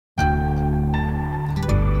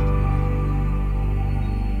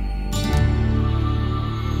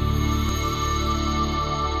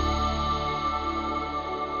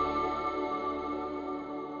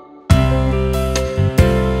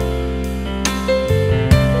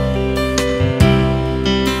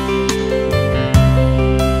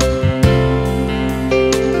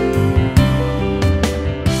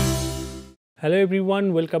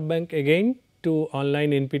everyone, welcome back again to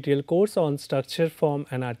online NPTEL course on structure, form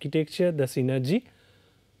and architecture, the synergy.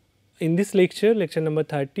 In this lecture, lecture number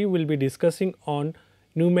 30, we will be discussing on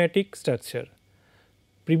pneumatic structure.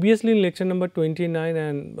 Previously in lecture number 29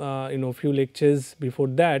 and few lectures before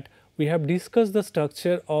that, we have discussed the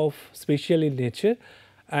structure of special in nature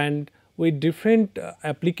and with different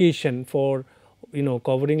application for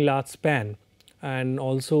covering large span and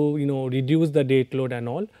also reduce the dead load and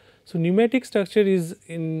all. So, pneumatic structure is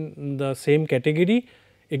in the same category.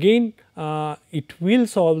 Again it will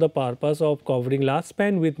solve the purpose of covering large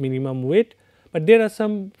span with minimum weight, but there are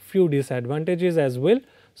some few disadvantages as well.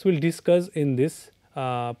 So, we will discuss in this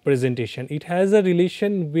presentation. It has a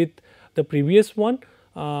relation with the previous one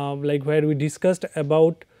like where we discussed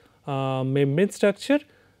about membrane structure.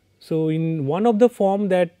 So, in one of the form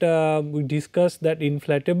that we discussed, that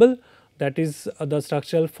inflatable, that is the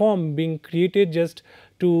structural form being created just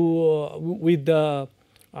to with the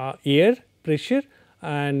air pressure,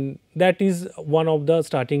 and that is one of the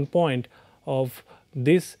starting point of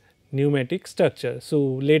this pneumatic structure. So,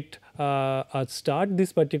 let us start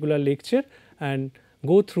this particular lecture and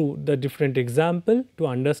go through the different example to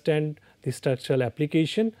understand the structural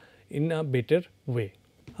application in a better way.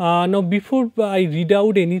 Now, before I read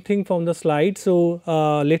out anything from the slide, so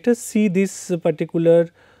let us see this particular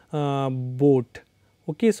boat.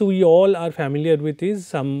 Okay, so we all are familiar with it,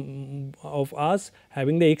 some of us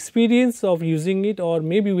having the experience of using it, or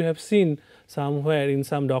maybe we have seen somewhere in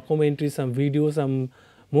some documentary, some video, some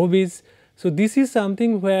movies. So, this is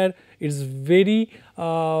something where it is very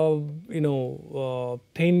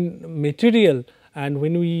thin material, and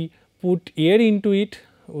when we put air into it,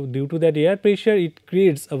 due to that air pressure, it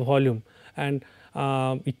creates a volume and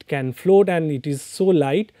it can float, and it is so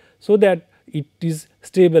light, so that it is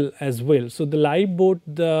stable as well. So, the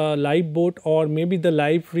lifeboat or maybe the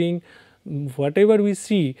life ring, whatever we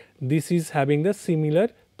see, this is having the similar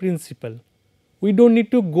principle. We do not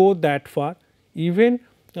need to go that far. Even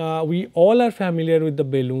we all are familiar with the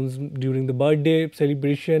balloons during the birthday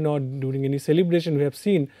celebration or during any celebration we have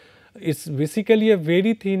seen. It is basically a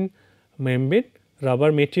very thin membrane,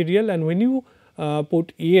 rubber material, and when you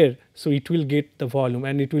put air, so it will get the volume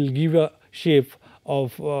and it will give a shape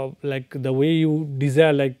of like the way you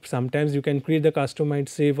desire. Like sometimes you can create the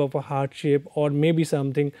customized shape of a heart shape, or maybe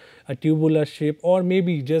something a tubular shape, or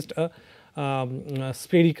maybe just a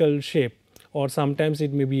spherical shape, or sometimes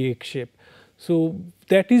it may be egg shape. So,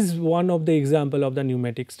 that is one of the example of the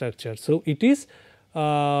pneumatic structure. So, it is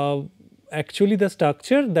actually the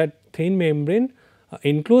structure, that thin membrane,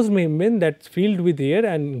 enclosed membrane that is filled with air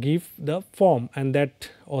and give the form, and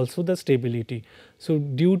that also the stability. So,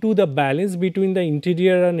 due to the balance between the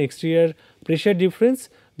interior and exterior pressure difference,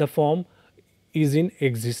 the form is in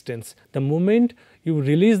existence. The moment you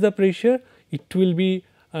release the pressure, it will be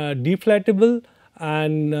deflatable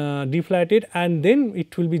and deflated, and then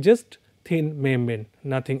it will be just thin membrane,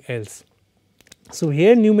 nothing else. So,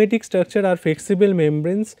 here pneumatic structure are flexible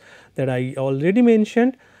membranes that I already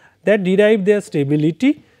mentioned, that derive their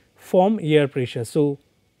stability from air pressure. So,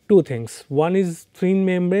 two things, one is thin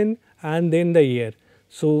membrane and then the air.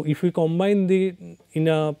 So, if we combine the in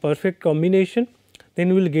a perfect combination, then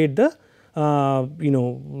we will get the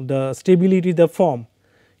the stability, the form.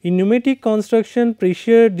 In pneumatic construction,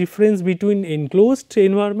 pressure difference between enclosed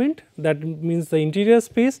environment, that means the interior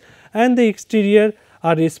space, and the exterior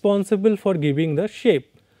are responsible for giving the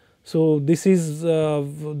shape. So, this is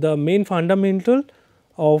the main fundamental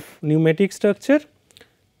of pneumatic structure.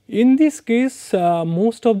 In this case,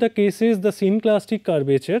 most of the cases the synclastic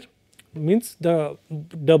curvature, means the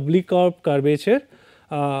doubly curved curvature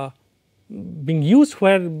being used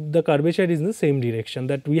where the curvature is in the same direction,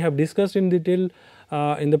 that we have discussed in detail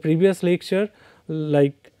in the previous lecture,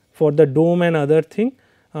 like for the dome and other thing,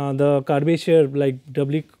 the curvature like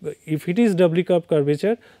if it is doubly curved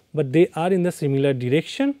curvature, but they are in the similar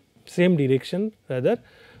direction, same direction rather.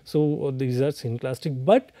 So, these are synclastic,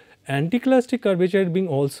 but anticlastic curvature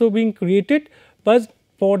also being created, but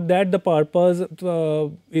for that the purpose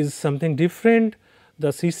is something different,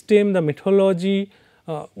 the system, the methodology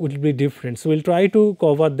will be different. So, we will try to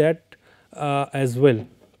cover that as well.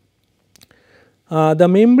 The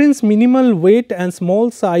membrane's minimal weight and small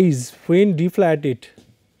size when deflated.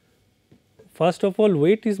 First of all,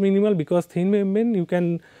 weight is minimal because thin membrane, you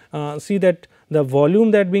can see that the volume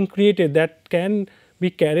that being created, that can be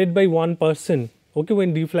carried by one person, okay,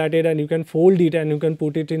 when deflated, and you can fold it and you can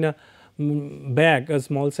put it in a bag, a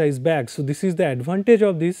small size bag. So, this is the advantage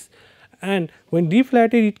of this, and when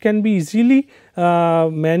deflatted it can be easily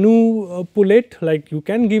manipulate, like you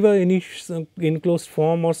can give any enclosed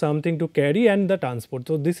form or something to carry and the transport.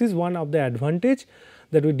 So, this is one of the advantage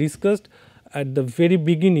that we discussed at the very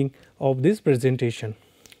beginning of this presentation.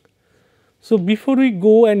 So, before we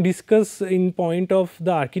go and discuss in point of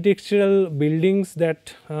the architectural buildings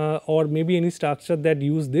that or maybe any structure that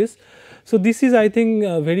use this. So, this is I think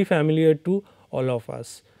very familiar to all of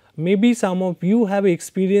us. Maybe some of you have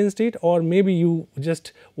experienced it, or maybe you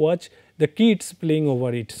just watch the kids playing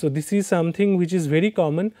over it. So, this is something which is very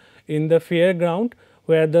common in the fairground,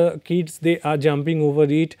 where the kids they are jumping over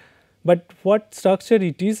it. But what structure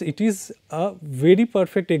it is? It is a very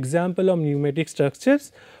perfect example of pneumatic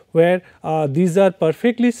structures, where these are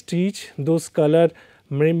perfectly stitched, those color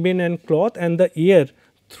membrane and cloth, and the air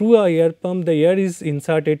through a air pump, the air is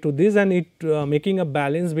inserted to this, and it making a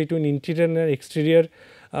balance between interior and exterior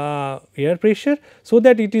air pressure, so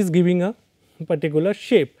that it is giving a particular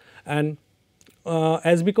shape. And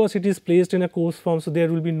as because it is placed in a coarse form, so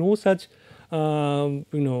there will be no such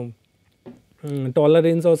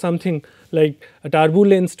tolerance or something like a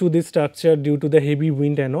turbulence to this structure due to the heavy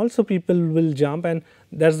wind, and also people will jump, and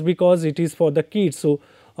that is because it is for the kids. So,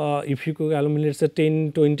 if you calculate say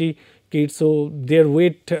 10-20 kids, so their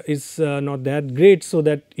weight is not that great, so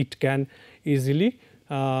that it can easily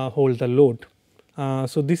hold the load.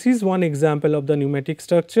 So, this is one example of the pneumatic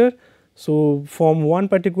structure. So, from one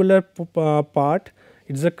particular part,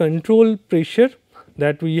 it is a control pressure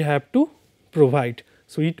that we have to provide.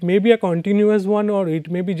 So, it may be a continuous one, or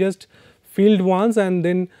it may be just filled once, and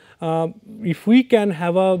then if we can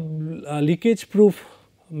have a leakage proof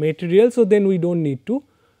material, so then we do not need to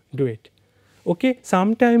do it. Okay.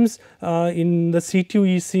 Sometimes in the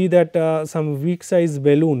CTU you see that some weak size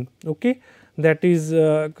balloon, okay, that is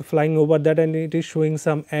flying over that, and it is showing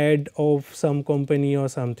some ad of some company or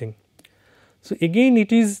something. So, again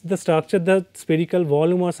it is the structure, the spherical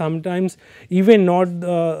volume, or sometimes even not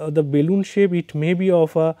the balloon shape, it may be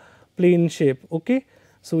of a plane shape. Okay.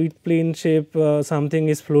 So, it plane shape something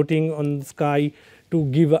is floating on the sky to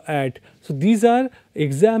give a ad. So, these are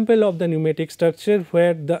example of the pneumatic structure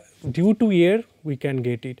where the due to air we can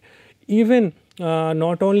get it. Even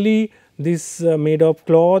not only this made of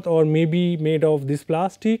cloth, or maybe made of this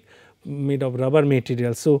plastic, made of rubber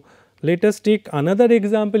material. So, let us take another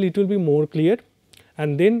example, it will be more clear,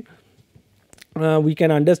 and then we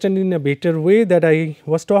can understand in a better way that I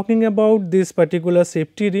was talking about this particular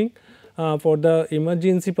safety ring for the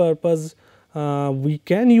emergency purpose. We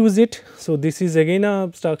can use it. So, this is again a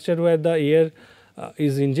structure where the air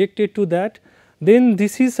is injected to that. Then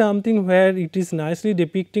this is something where it is nicely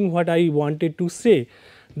depicting what I wanted to say,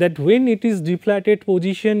 that when it is deflated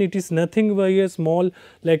position, it is nothing but a small,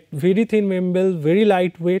 like very thin membrane, very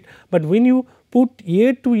lightweight, but when you put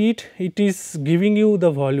air to it, it is giving you the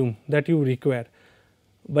volume that you require.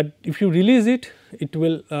 But if you release it, it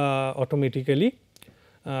will automatically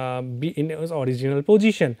be in its original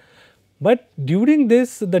position. But during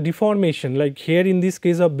this the deformation, like here in this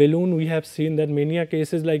case of balloon, we have seen that many a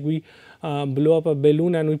cases, like we blow up a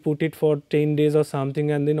balloon and we put it for 10 days or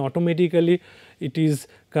something, and then automatically it is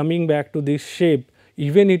coming back to this shape,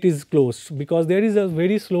 even it is closed, because there is a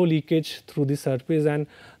very slow leakage through the surface and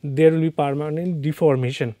there will be permanent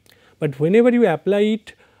deformation. But whenever you apply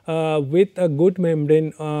it with a good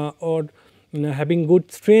membrane or having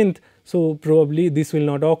good strength, so probably this will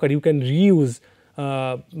not occur. You can reuse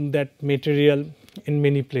that material in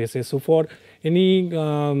many places. So, for any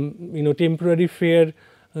temporary fair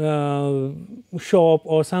shop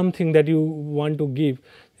or something that you want to give,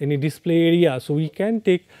 any display area, so we can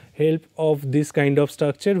take help of this kind of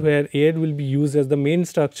structure where air will be used as the main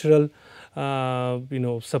structural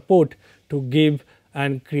support to give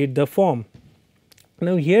and create the form.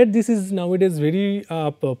 Now, here this is nowadays very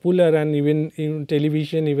popular, and even in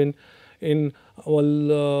television, even in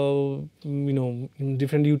all in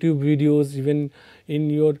different YouTube videos, even in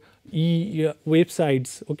your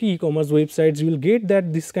websites, okay, e-commerce websites, you will get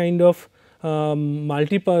that this kind of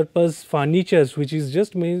multi-purpose furnitures, which is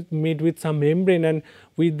just made with some membrane, and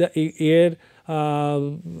with the air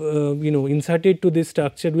inserted to this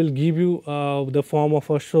structure will give you the form of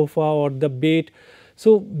a sofa or the bed.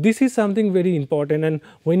 So, this is something very important, and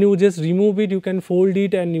when you just remove it, you can fold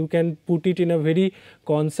it and you can put it in a very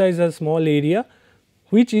concise or small area,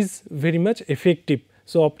 which is very much effective.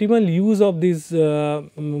 So, optimal use of this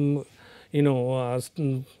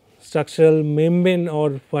structural membrane,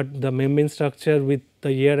 or what the membrane structure with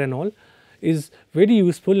the air and all, is very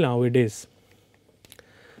useful nowadays.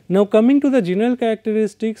 Now, coming to the general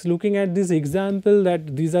characteristics, looking at this example,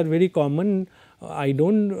 that these are very common I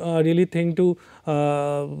don't really think to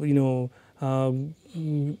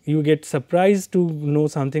you get surprised to know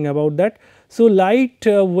something about that. So, light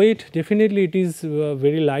weight, definitely it is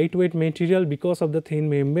very lightweight material because of the thin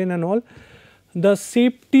membrane and all. The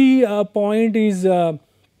safety point is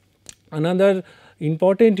another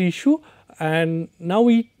important issue, and now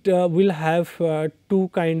it will have two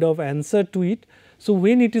kind of answer to it. So,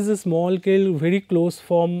 when it is a small scale very close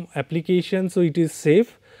form application, so it is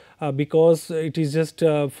safe because it is just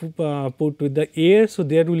put with the air. So,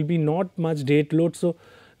 there will be not much dead load. So,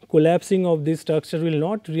 collapsing of this structure will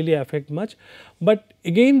not really affect much, but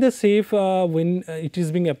again the safe when it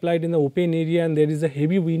is being applied in the open area and there is a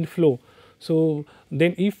heavy wind flow. So,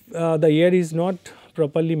 then if the air is not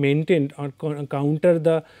properly maintained or counter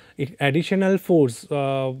the additional force,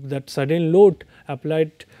 that sudden load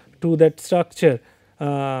applied to that structure,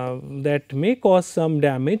 that may cause some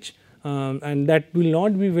damage, and that will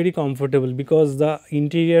not be very comfortable because the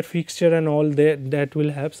interior fixture and all that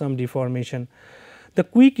will have some deformation. The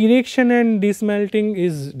quick erection and dismantling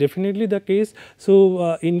is definitely the case.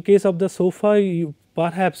 So, in case of the sofa,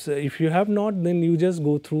 perhaps if you have not, then you just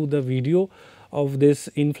go through the video of this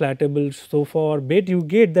inflatable sofa or bed, you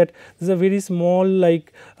get that this is a very small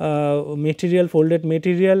like material, folded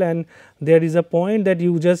material, and there is a point that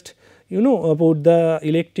you just about the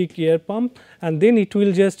electric air pump, and then it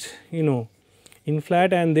will just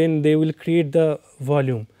inflate, and then they will create the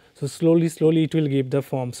volume. So, slowly it will give the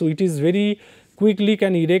form. So, it is very quickly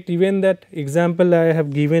can erect. Even that example I have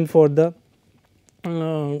given for the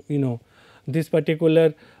this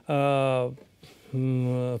particular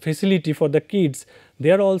facility for the kids,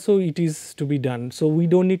 there also it is to be done. So, we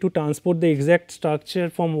do not need to transport the exact structure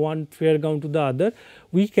from one fairground to the other,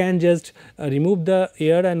 we can just remove the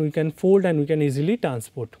air and we can fold and we can easily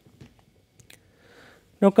transport.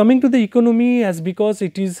 Now, coming to the economy, as because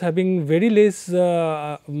it is having very less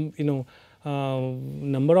number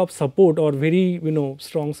of support or very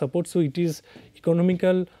strong support. So, it is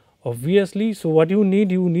economical obviously. So, what you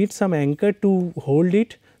need some anchor to hold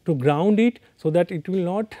it, to ground it, so that it will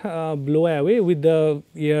not blow away with the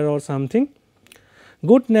air or something.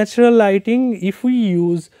 Good natural lighting, if we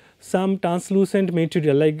use some translucent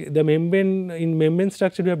material like the membrane, in membrane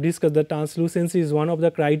structure we have discussed the translucency is one of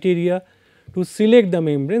the criteria to select the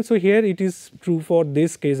membrane. So, here it is true for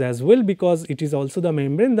this case as well, because it is also the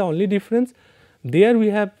membrane. The only difference there we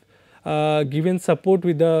have given support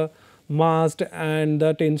with the mast and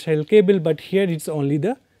the tensile cable, but here it is only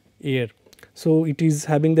the air. So, it is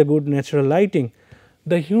having the good natural lighting.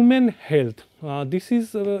 The human health, this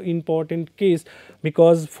is an important case,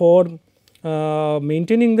 because for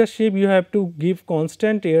maintaining the shape you have to give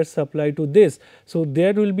constant air supply to this. So,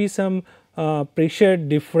 there will be some pressure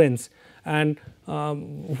difference, and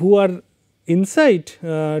who are inside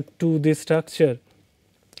to this structure,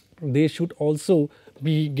 they should also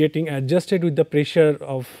be getting adjusted with the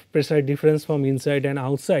pressure difference from inside and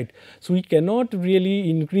outside. So, we cannot really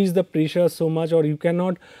increase the pressure so much, or you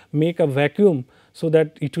cannot make a vacuum, so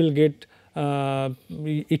that it will get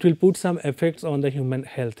it will put some effects on the human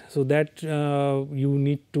health. So, that you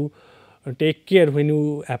need to take care when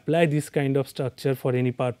you apply this kind of structure for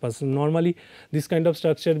any purpose. Normally, this kind of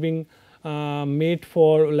structure being made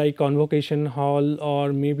for like convocation hall,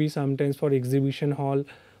 or maybe sometimes for exhibition hall,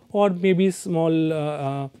 or maybe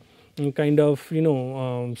small kind of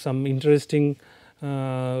some interesting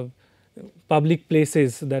public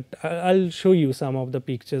places, that I will show you some of the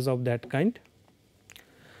pictures of that kind.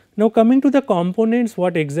 Now, coming to the components,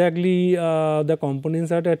 what exactly the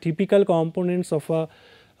components are. The typical components of a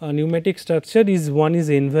pneumatic structure is, one is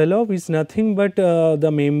envelope, is nothing but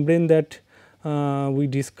the membrane that we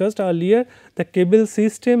discussed earlier, the cable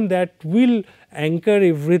system that will anchor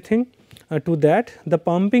everything to that, the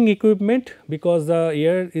pumping equipment, because the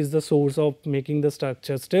air is the source of making the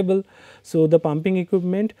structure stable. So, the pumping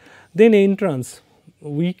equipment, then entrance,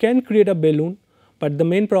 we can create a balloon, but the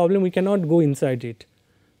main problem we cannot go inside it.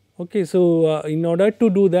 Okay. So, in order to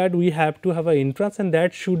do that we have to have an entrance, and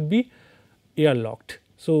that should be air locked.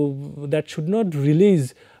 So, that should not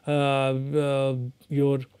release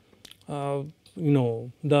your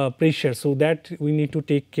the pressure. So, that we need to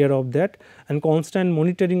take care of that, and constant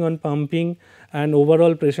monitoring on pumping and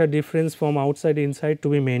overall pressure difference from outside inside to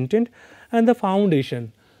be maintained. And the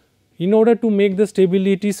foundation, in order to make the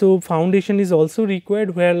stability. So, foundation is also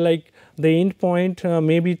required, where like the end point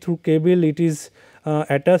maybe through cable it is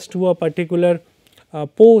attached to a particular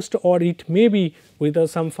post, or it may be with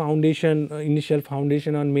some foundation, initial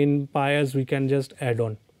foundation on main piers we can just add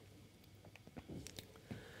on.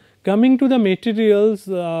 Coming to the materials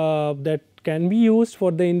that can be used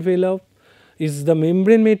for the envelope, is the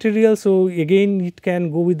membrane material. So, again it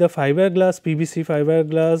can go with the fiberglass, PVC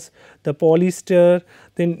fiberglass, the polyester,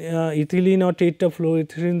 then ethylene or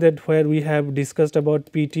tetrafluoroethylene, that where we have discussed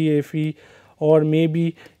about PTFE or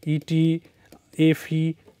maybe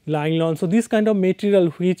ETFE, nylon. So, this kind of material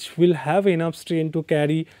which will have enough strain to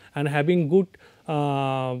carry and having good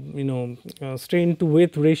strain to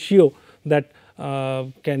weight ratio, that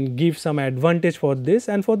can give some advantage for this.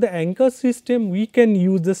 And for the anchor system, we can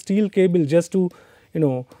use the steel cable just to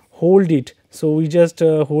hold it. So, we just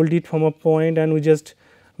hold it from a point and we just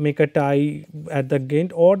make a tie at the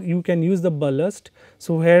end, or you can use the ballast.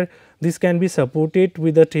 So, where this can be supported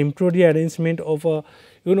with a temporary arrangement of a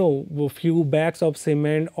few bags of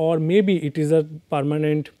cement, or maybe it is a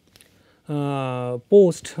permanent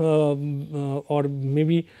post, or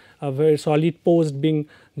maybe a very solid post being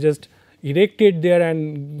just erected there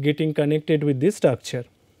and getting connected with this structure.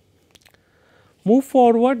 Move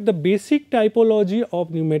forward, the basic typology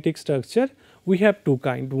of pneumatic structure, we have two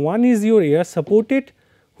kinds. One is your air supported,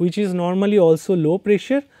 which is normally also low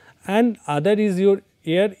pressure, and other is your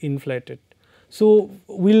air inflated. So,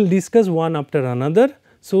 we will discuss one after another.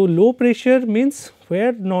 So, low pressure means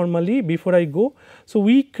where normally, before I go, so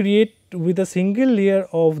we create with a single layer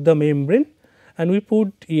of the membrane and we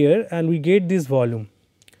put air and we get this volume,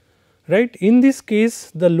 right. In this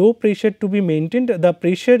case, the low pressure to be maintained, the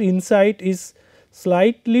pressure inside is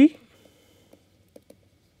slightly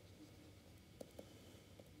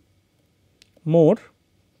more,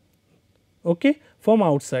 okay, from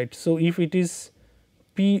outside. So, if it is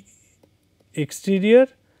P exterior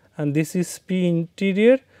and this is P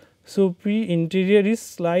interior, so P interior is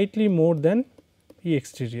slightly more than P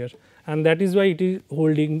exterior, and that is why it is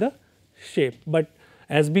holding the shape. But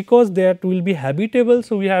as because that will be habitable,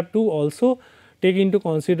 so we have to also take into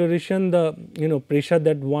consideration the pressure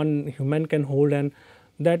that one human can hold, and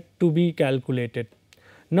that to be calculated.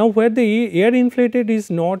 Now, where the air inflated is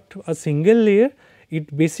not a single layer,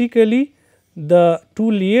 it basically the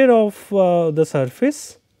two layer of the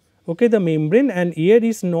surface, okay, the membrane, and air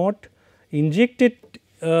is not injected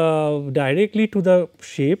directly to the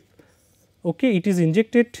shape, okay, it is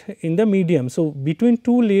injected in the medium. So, between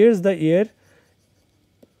two layers the air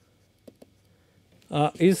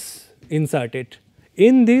is inserted.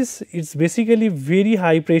 In this, it is basically very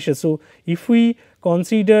high pressure. So, if we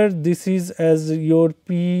consider this is as your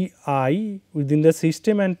Pi within the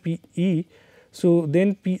system and Pe, so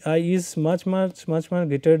then Pi is much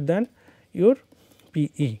greater than your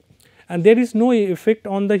Pe, and there is no effect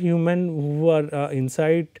on the human who are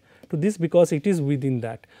inside to this, because it is within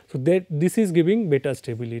that. So, that this is giving better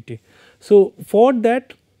stability. So, for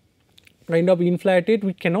that kind of inflated,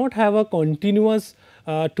 we cannot have a continuous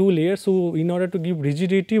two layers. So, in order to give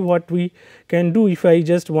rigidity, what we can do, if I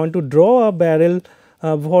just want to draw a barrel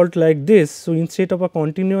vault like this, so instead of a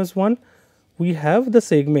continuous one, we have the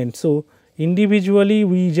segment. So, individually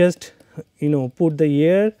we just put the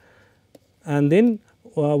air and then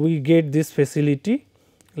we get this facility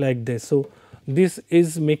like this. So, this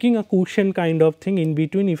is making a cushion kind of thing in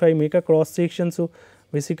between. If I make a cross section, so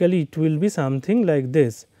basically it will be something like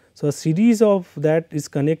this. So, a series of that is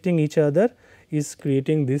connecting each other is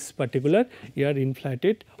creating this particular air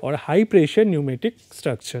inflated or high pressure pneumatic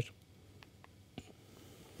structure.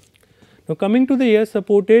 Now, coming to the air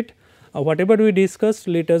supported, whatever we discussed,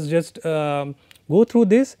 let us just go through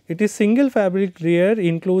this. It is single fabric layer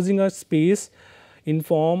enclosing a space in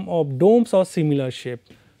form of domes or similar shape.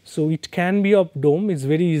 So, it can be of dome, it is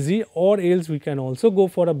very easy, or else we can also go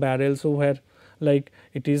for a barrel. So, where like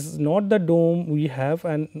it is not the dome we have,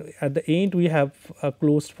 and at the end we have a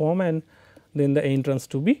closed form and then the entrance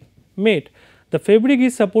to be made. The fabric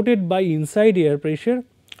is supported by inside air pressure.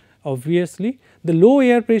 Obviously, the low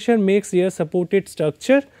air pressure makes air supported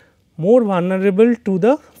structure more vulnerable to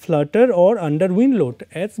the flutter or underwind load,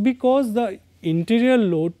 as because the interior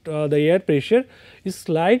load, the air pressure is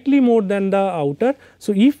slightly more than the outer.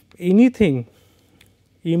 So, if anything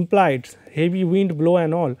implied heavy wind blow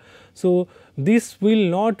and all, so this will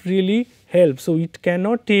not really help. So, it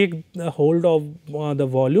cannot take the hold of the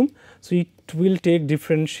volume. So, it will take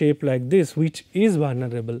different shape like this, which is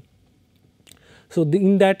vulnerable. So,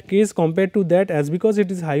 in that case, compared to that, as because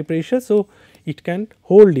it is high pressure, so it can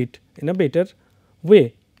hold it in a better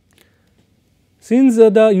way. Since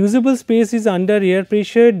the usable space is under air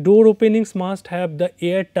pressure, door openings must have the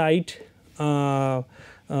airtight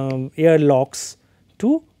air locks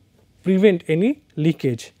to prevent any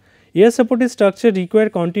leakage. Air supported structure require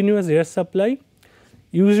continuous air supply,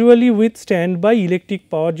 usually with standby electric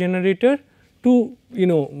power generator to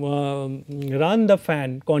run the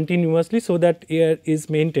fan continuously, so that air is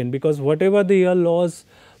maintained, because whatever the air loss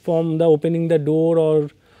from the opening the door, or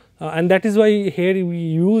and that is why here we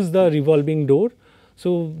use the revolving door.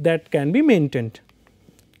 So, that can be maintained.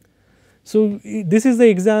 So, this is the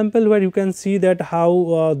example where you can see that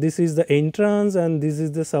how this is the entrance and this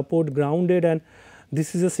is the support grounded, and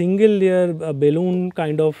this is a single layer balloon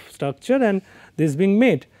kind of structure, and this being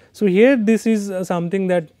made. So, here this is something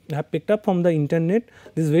that I have picked up from the internet.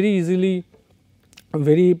 This is very easily a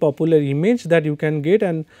very popular image that you can get,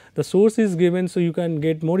 and the source is given. So, you can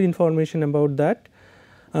get more information about that.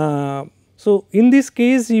 So, in this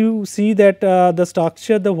case you see that the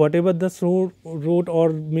structure, the whatever the snow road or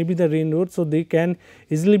maybe the rain road, so they can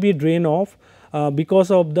easily be drained off because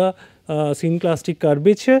of the synclastic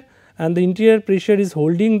curvature, and the interior pressure is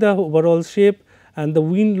holding the overall shape, and the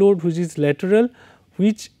wind load which is lateral,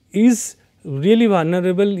 which is really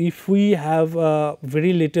vulnerable if we have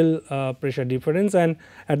very little pressure difference, and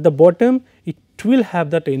at the bottom it will have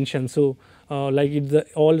the tension. So, like it the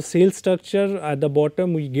all sail structure at the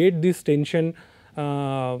bottom we get this tension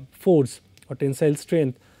force or tensile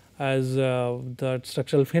strength as the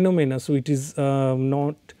structural phenomena. So, it is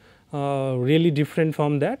not really different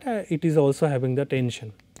from that, it is also having the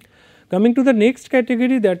tension. Coming to the next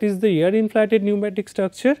category, that is the air inflated pneumatic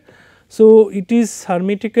structure. So, it is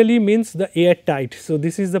hermetically means the air tight. So,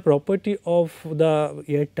 this is the property of the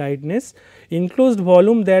air tightness, enclosed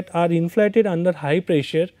volume that are inflated under high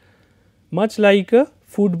pressure, much like a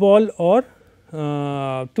football or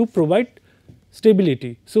to provide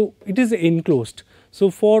stability. So, it is enclosed. So,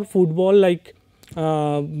 for football, like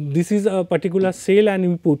this is a particular cell and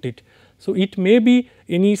we put it. So, it may be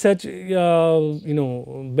any such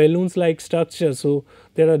balloons like structure. So,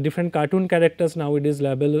 there are different cartoon characters nowadays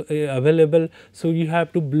available. So, you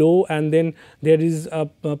have to blow, and then there is a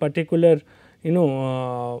particular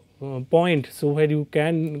point. So, where you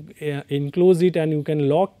can enclose it and you can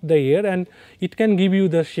lock the air and it can give you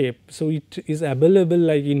the shape. So, it is available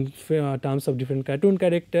like in terms of different cartoon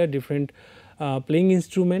character, different playing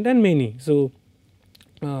instrument and many. So,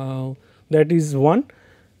 that is one.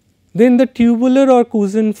 Then the tubular or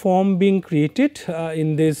cushion form being created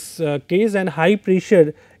in this case, and high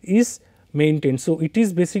pressure is maintained. So, it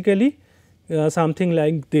is basically something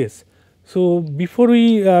like this. So, before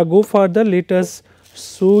we go further, let us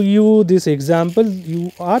show you this example. You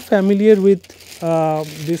are familiar with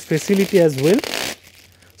this facility as well.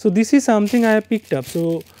 So, this is something I have picked up.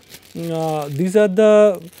 So, these are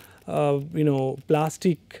the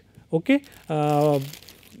plastic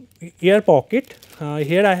air pocket.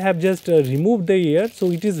 Here I have just removed the air.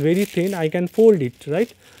 So, it is very thin, I can fold it,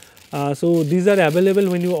 right. So, these are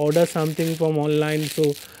available when you order something from online.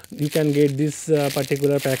 So, you can get this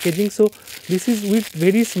particular packaging. So, this is with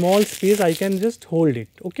very small space I can just hold it,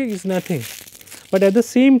 okay, it is nothing. But at the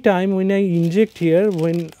same time when I inject here,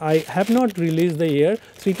 when I have not released the air,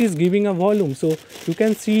 so it is giving a volume. So, you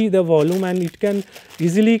can see the volume and it can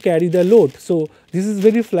easily carry the load. So, this is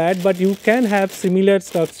very flat, but you can have similar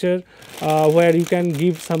structure where you can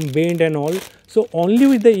give some bend and all. So, only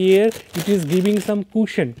with the air it is giving some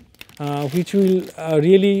cushion which will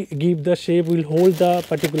really give the shape, will hold the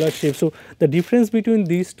particular shape. So, the difference between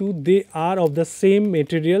these two, they are of the same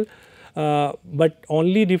material, but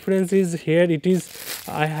only difference is here it is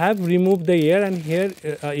I have removed the air, and here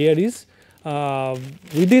air is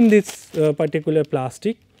within this particular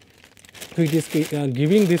plastic, which is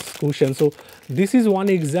giving this cushion. So, this is one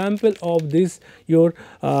example of this your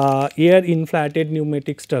air inflated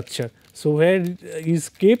pneumatic structure. So, where is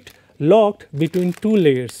kept locked between two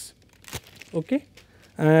layers. Okay.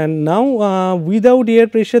 And now, without air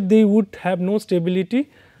pressure they would have no stability,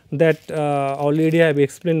 that already I have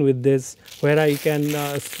explained with this, where I can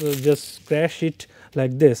just crash it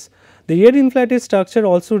like this. The air inflated structure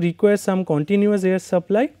also requires some continuous air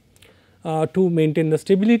supply to maintain the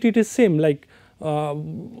stability. It is same like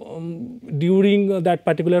during that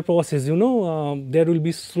particular process, there will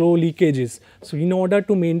be slow leakages. So, in order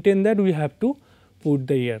to maintain that we have to put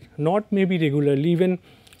the air, not maybe regularly, even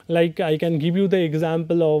like I can give you the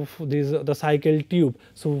example of this the cycle tube.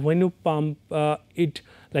 So, when you pump it,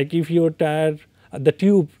 like if your tire the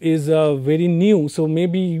tube is very new, so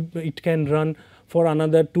maybe it can run for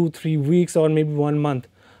another 2-3 weeks or maybe 1 month,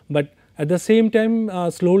 but at the same time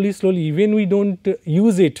slowly even we do not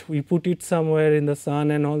use it, we put it somewhere in the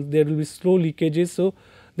sun and all, there will be slow leakages. So,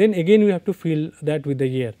 then again we have to fill that with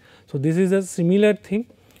the air. So, this is a similar thing,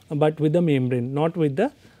 but with the membrane, not with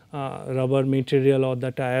the rubber material or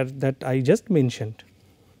the tire that I just mentioned.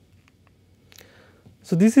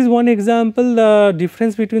 So, this is one example. The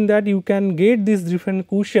difference between that, you can get this different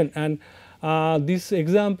cushion, and This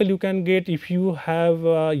example you can get if you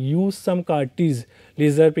have used some cartridge,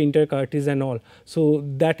 laser printer cartridge and all. So,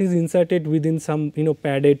 that is inserted within some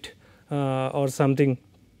padded or something,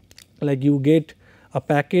 like you get a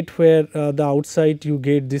packet where the outside you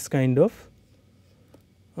get this kind of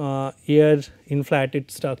air inflated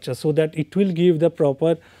structure. So, that it will give the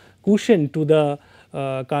proper cushion to the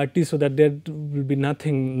cartridge, so that there will be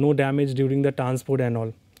nothing, no damage during the transport and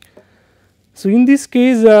all. So, in this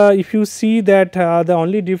case if you see that the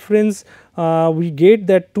only difference we get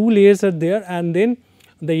that two layers are there, and then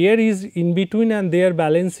the air is in between and they are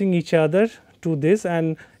balancing each other to this,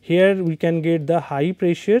 and here we can get the high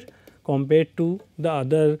pressure compared to the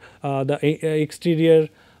other the exterior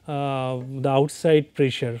the outside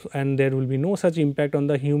pressure, and there will be no such impact on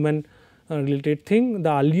the human related thing. The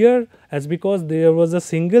earlier, as because there was a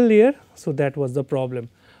single layer, so that was the problem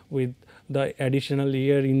with the additional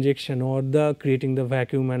air injection or the creating the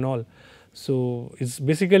vacuum and all. So, it is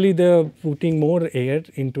basically the putting more air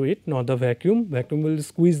into it, not the vacuum. Vacuum will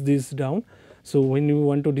squeeze this down. So, when you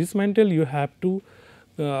want to dismantle, you have to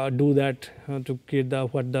do that to get the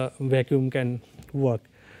what the vacuum can work,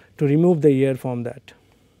 to remove the air from that.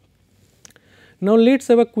 Now, let us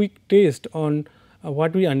have a quick test on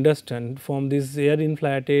what we understand from this air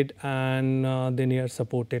inflated and then air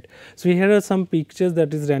supported. So, here are some pictures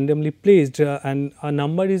that is randomly placed and a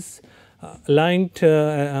number is aligned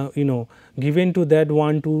given to that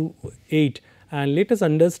 1 to 8, and let us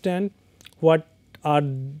understand what are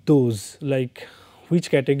those, like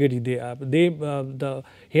which category they are.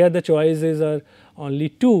 Here the choices are only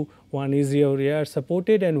two, one is your air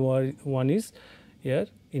supported and one is air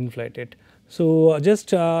inflated. So,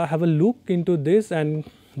 just have a look into this and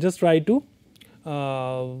just try to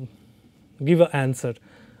give an answer,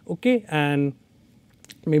 okay, and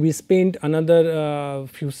maybe spend another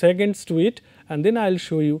few seconds to it, and then I will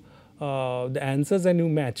show you the answers and you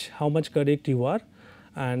match how much correct you are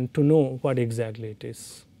and to know what exactly it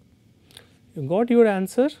is. You got your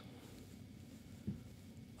answer?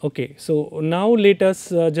 Okay. So, now let us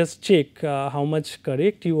just check how much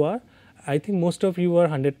correct you are. I think most of you are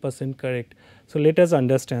 100% correct. So, let us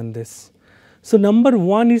understand this. So, number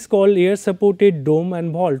 1 is called air supported dome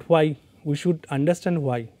and vault. Why? We should understand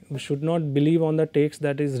why. We should not believe on the text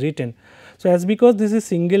that is written. So, as because this is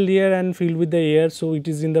single layer and filled with the air, so it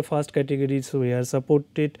is in the first category. So, air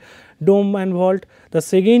supported dome and vault. The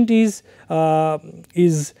second is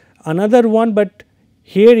another one, but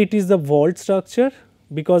here it is the vault structure,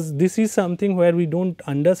 because this is something where we do not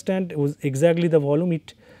understand exactly the volume,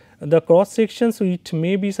 the cross section. So, it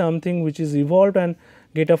may be something which is evolved and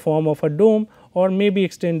get a form of a dome, or may be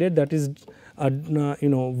extended, that is a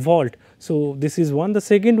vault. So, this is one. The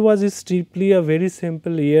second was is strictly a very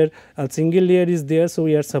simple layer, a single layer is there. So,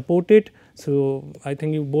 we are supported. So, I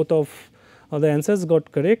think you both of the answers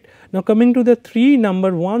got correct. Now, coming to the 3,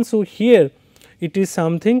 number 1. So, here it is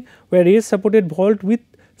something where air supported vault with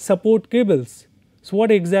support cables. So,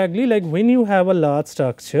 what exactly, like when you have a large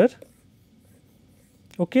structure,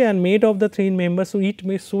 okay, and made of the thin members, so it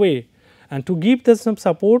may sway, and to give the some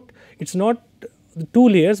support, it is not 2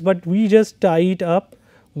 layers, but we just tie it up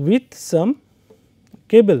with some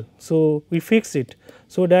cable. So, we fix it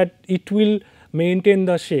so that it will maintain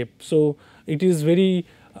the shape. So, it is very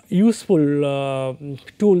useful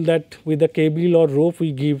tool that with the cable or rope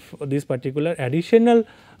we give this particular additional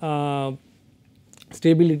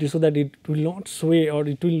stability, so that it will not sway or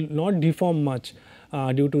it will not deform much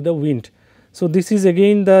due to the wind. So, this is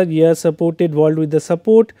again the air supported vault with the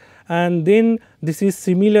support, and then this is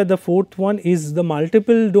similar, the fourth one is the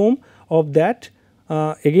multiple dome of that,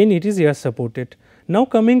 again it is air supported. Now,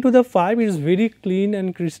 coming to the 5, it is very clean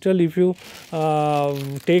and crystal. If you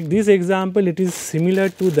take this example, it is similar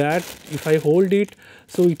to that. If I hold it,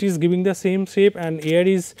 so it is giving the same shape and air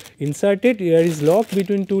is inserted, air is locked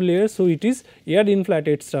between 2 layers. So, it is air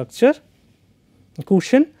inflated structure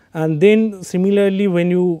cushion. And then similarly,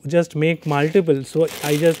 when you just make multiple, so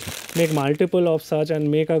I just make multiple of such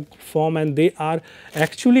and make a form, and they are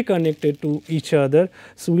actually connected to each other.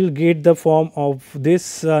 So, we will get the form of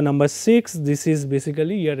this number 6, this is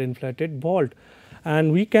basically air inflated vault.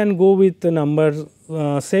 And we can go with the number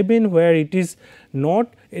 7, where it is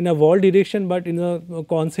not in a vault direction, but in a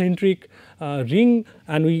concentric ring,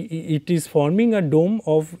 and it is forming a dome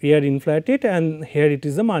of air inflated, and here it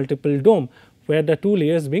is a multiple dome, where the 2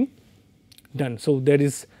 layers being done. So, there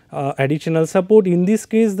is additional support, in this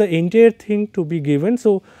case the entire thing to be given.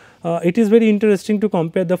 So, it is very interesting to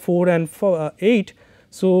compare the 4 and 8.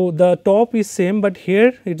 So, the top is same, but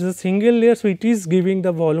here it is a single layer. So, it is giving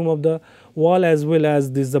the volume of the wall as well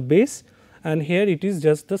as this the base, and here it is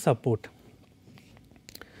just the support.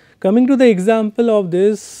 Coming to the example of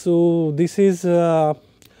this, so this is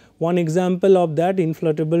one example of that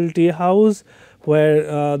inflatable tea house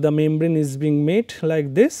where the membrane is being made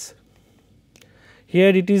like this. Here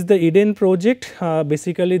it is the Eden project,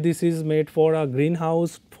 basically this is made for a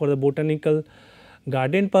greenhouse for the botanical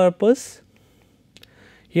garden purpose.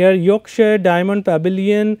 Here Yorkshire Diamond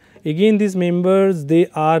Pavilion, again these members they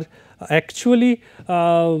are actually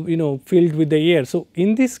filled with the air. So,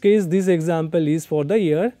 in this case this example is for the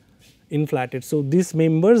air inflated. So, these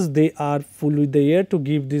members they are full with the air to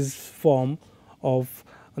give this form of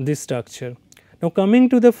this structure. Now, coming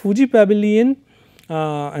to the Fuji Pavilion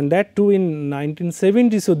and that too in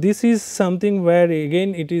 1970. So, this is something where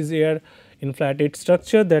again it is air inflated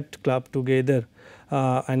structure that club together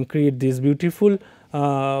and create this beautiful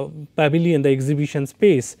pavilion, the exhibition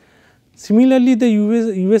space. Similarly, the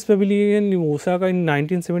US pavilion in Osaka in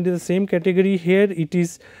 1970, the same category. Here it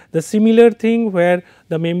is the similar thing where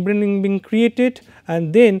the membrane being created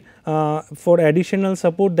and then for additional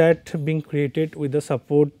support that being created with the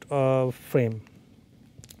support frame.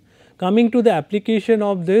 Coming to the application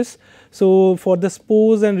of this, so for the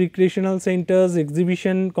sports and recreational centers,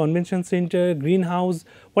 exhibition, convention center, greenhouse,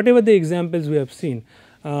 whatever the examples we have seen,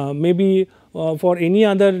 maybe for any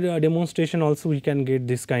other demonstration also we can get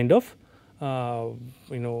this kind of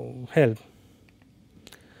help.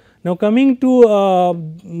 Now, coming to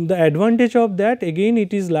the advantage of that, again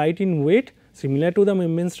it is light in weight, similar to the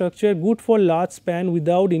membrane structure, good for large span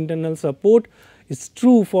without internal support. It's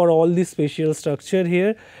true for all this spatial structure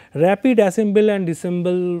here. Rapid assemble and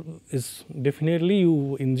disassemble is definitely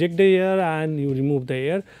you inject the air and you remove the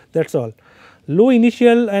air, that is all. Low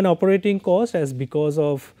initial and operating cost as because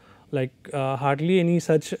of like hardly any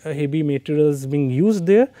such heavy materials being used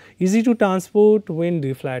there, easy to transport when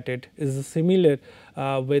deflated is similar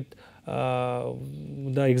with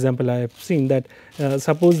the example I have seen that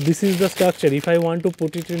suppose this is the structure, if I want to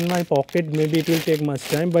put it in my pocket maybe it will take much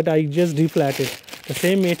time, but I just deflat it, the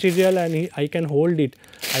same material and I can hold it,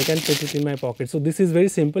 I can put it in my pocket. So, this is very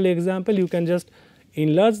simple example, you can just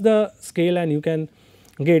enlarge the scale and you can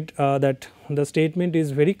get that the statement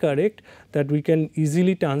is very correct that we can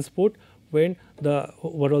easily transport when the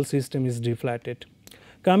overall system is deflated.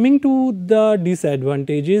 Coming to the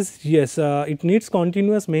disadvantages, yes, it needs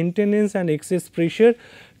continuous maintenance and excess pressure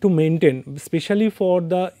to maintain, especially for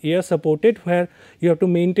the air supported where you have to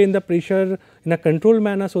maintain the pressure in a controlled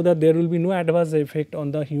manner so that there will be no adverse effect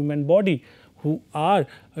on the human body who are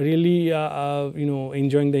really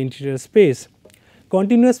enjoying the interior space.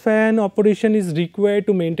 Continuous fan operation is required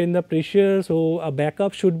to maintain the pressure. So, a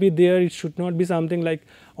backup should be there, it should not be something like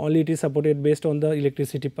only it is supported based on the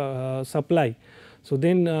electricity supply. So,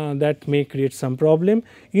 then that may create some problem.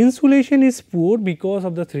 Insulation is poor because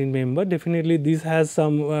of the thin member, definitely this has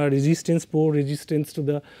some resistance, poor resistance to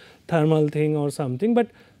the thermal thing or something, but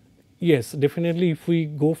yes, definitely if we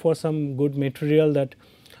go for some good material that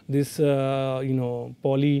this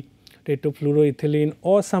poly tetrafluoroethylene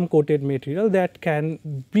or some coated material that can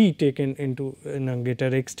be taken into in a greater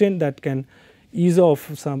extent that can ease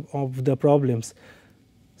off some of the problems.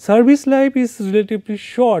 Service life is relatively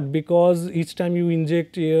short because each time you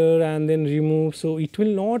inject air and then remove. So, it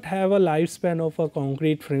will not have a lifespan of a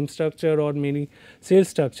concrete frame structure or many cell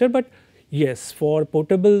structure, but yes, for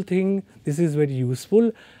portable thing this is very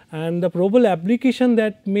useful and the probable application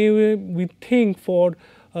that may we think for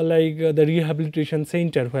the rehabilitation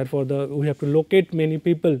center where for the we have to locate many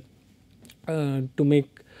people to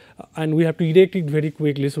make and we have to erect it very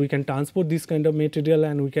quickly. So, we can transport this kind of material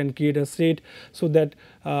and we can create a state so that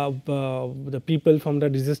the people from the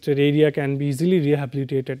disaster area can be easily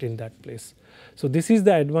rehabilitated in that place. So, this is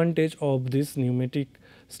the advantage of this pneumatic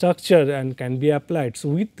structure and can be applied. So,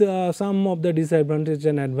 with some of the disadvantage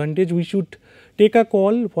and advantage we should take a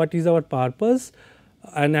call what is our purpose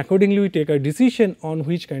and accordingly we take a decision on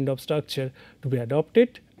which kind of structure to be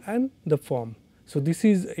adopted and the form. So, this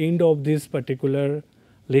is end of this particular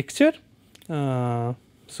lecture.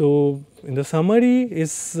 So, in the summary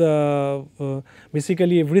is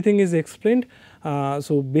basically everything is explained.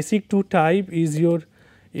 So, basic two type is your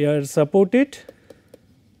air supported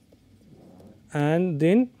and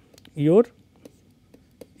then your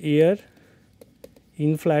air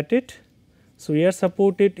inflated. So, air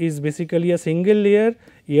supported is basically a single layer,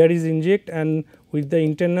 air is injected and with the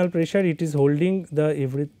internal pressure it is holding the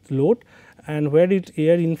every load and where it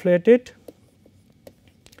air inflated.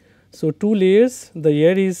 So, two layers the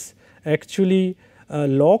air is actually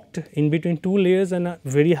locked in between two layers and a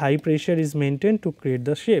very high pressure is maintained to create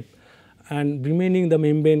the shape and remaining the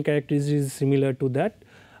membrane characteristic is similar to that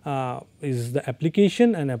is the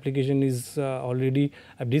application, and application is already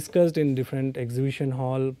I have discussed in different exhibition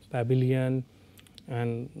hall, pavilion,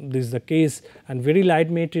 and this is the case, and very light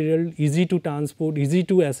material, easy to transport, easy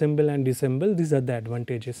to assemble and disassemble, these are the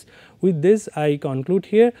advantages. With this I conclude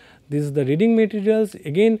here. This is the reading materials.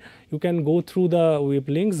 Again you can go through the web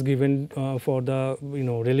links given for the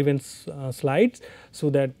relevant slides, so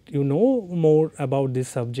that you know more about this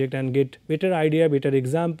subject and get better idea, better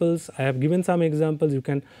examples. I have given some examples, you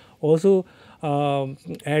can also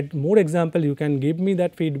add more example, you can give me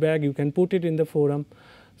that feedback, you can put it in the forum.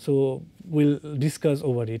 So, we will discuss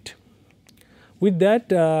over it. With that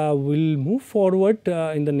we will move forward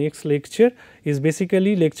in the next lecture, is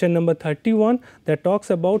basically lecture number 31, that talks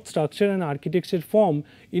about structure and architecture form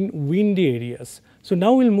in windy areas. So,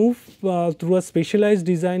 now we will move through a specialized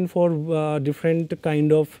design for different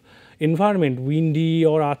kind of environment, windy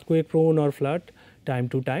or earthquake prone or flood time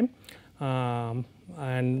to time,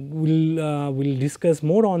 and we will discuss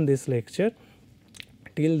more on this lecture.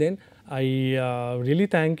 Till then I really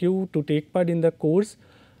thank you to take part in the course,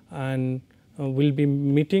 and we will be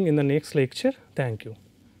meeting in the next lecture. Thank you.